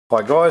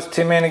Hi guys,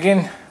 Tim Man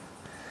again.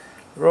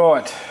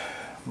 Right,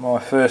 my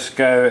first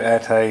go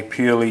at a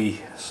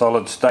purely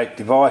solid state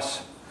device,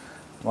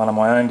 one of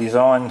my own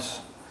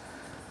designs.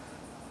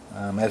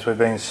 As we've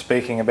been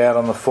speaking about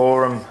on the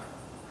forum,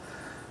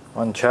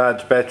 one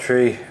charge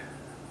battery,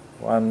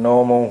 one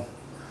normal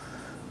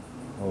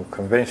or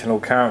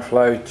conventional current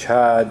flow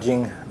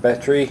charging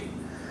battery,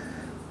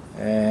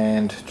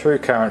 and true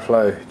current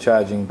flow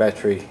charging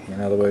battery.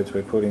 In other words,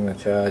 we're putting the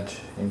charge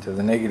into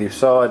the negative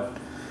side,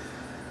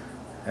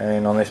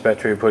 and on this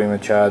battery we're putting the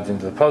charge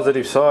into the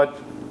positive side.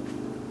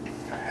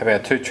 Have our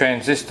two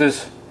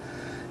transistors,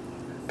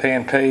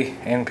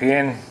 PNP,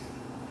 NPN,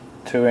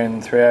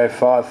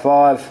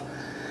 2N3055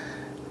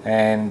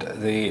 and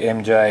the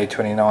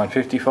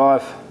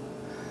MJ2955.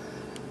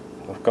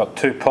 I've got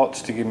two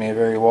pots to give me a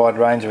very wide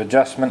range of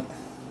adjustment.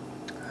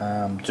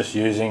 Just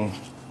using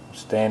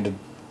standard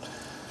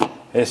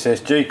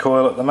SSG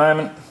coil at the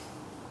moment.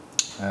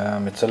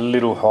 It's a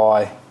little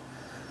high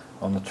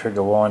on the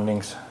trigger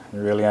windings. You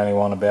really only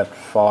want about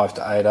 5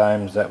 to 8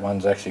 ohms. That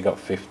one's actually got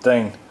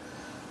 15.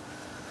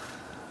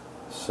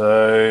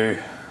 So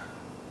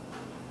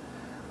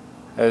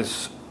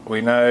as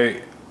we know,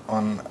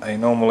 on a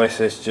normal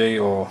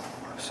SSG or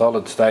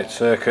solid state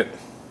circuit,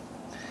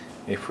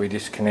 if we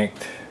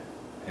disconnect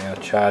our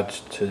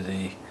charge to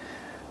the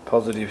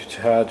positive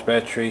charge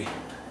battery,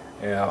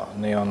 our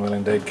neon will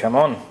indeed come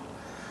on,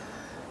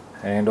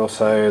 and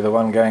also the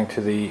one going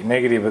to the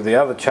negative of the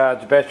other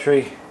charge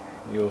battery,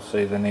 you'll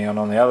see the neon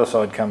on the other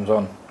side comes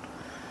on.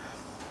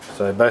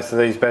 So both of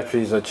these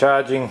batteries are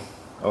charging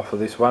off of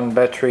this one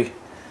battery.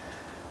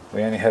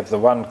 We only have the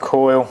one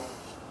coil.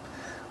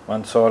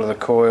 One side of the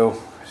coil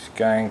is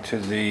going to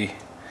the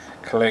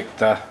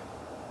collector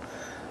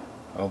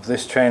of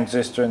this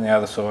transistor, and the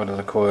other side of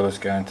the coil is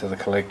going to the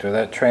collector of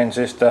that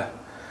transistor.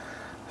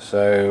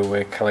 So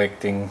we're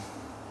collecting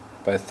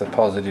both the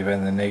positive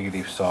and the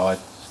negative side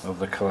of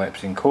the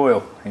collapsing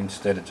coil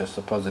instead of just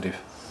the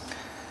positive.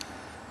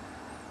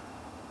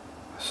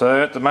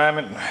 So at the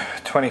moment,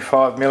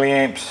 25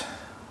 milliamps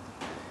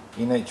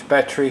in each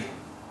battery.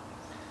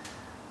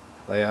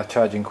 They are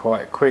charging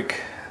quite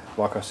quick.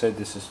 Like I said,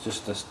 this is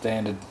just a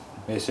standard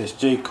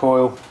SSG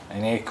coil.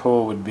 An air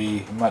coil would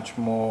be much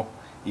more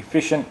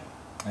efficient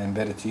and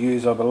better to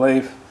use, I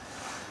believe.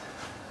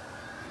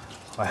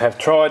 I have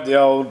tried the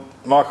old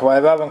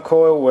microwave oven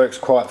coil, works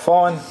quite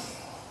fine.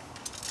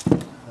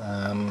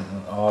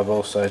 I've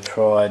also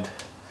tried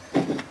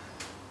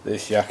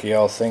this yucky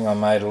old thing I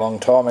made a long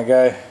time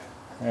ago,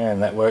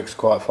 and that works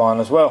quite fine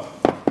as well.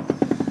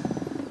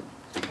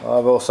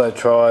 I've also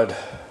tried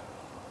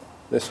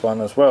this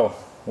one as well,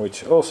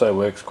 which also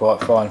works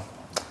quite fine.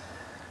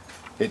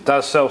 It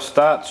does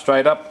self-start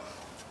straight up.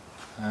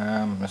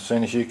 As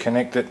soon as you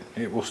connect it,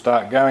 it will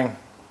start going.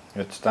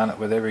 It's done it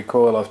with every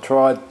coil I've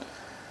tried.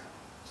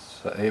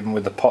 So even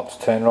with the pots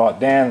turned right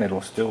down,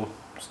 it'll still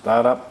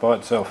start up by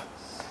itself.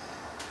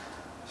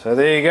 So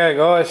there you go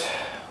guys.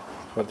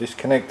 I'll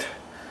disconnect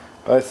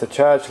both the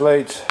charge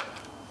leads.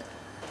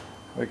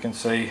 We can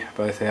see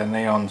both our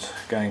neons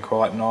going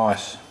quite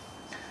nice.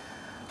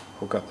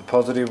 Hook up the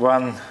positive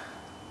one,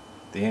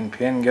 the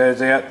NPN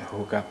goes out,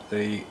 hook up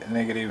the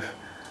negative,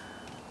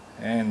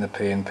 and the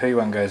PNP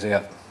one goes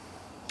out.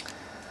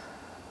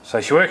 So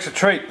she works a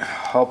treat.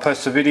 I'll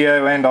post a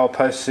video and I'll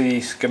post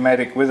the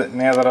schematic with it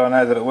now that I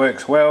know that it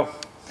works well.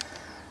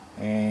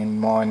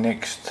 And my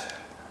next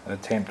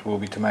attempt will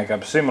be to make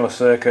up a similar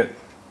circuit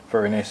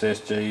for an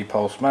SSG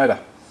pulse motor.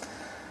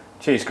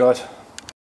 Cheers guys.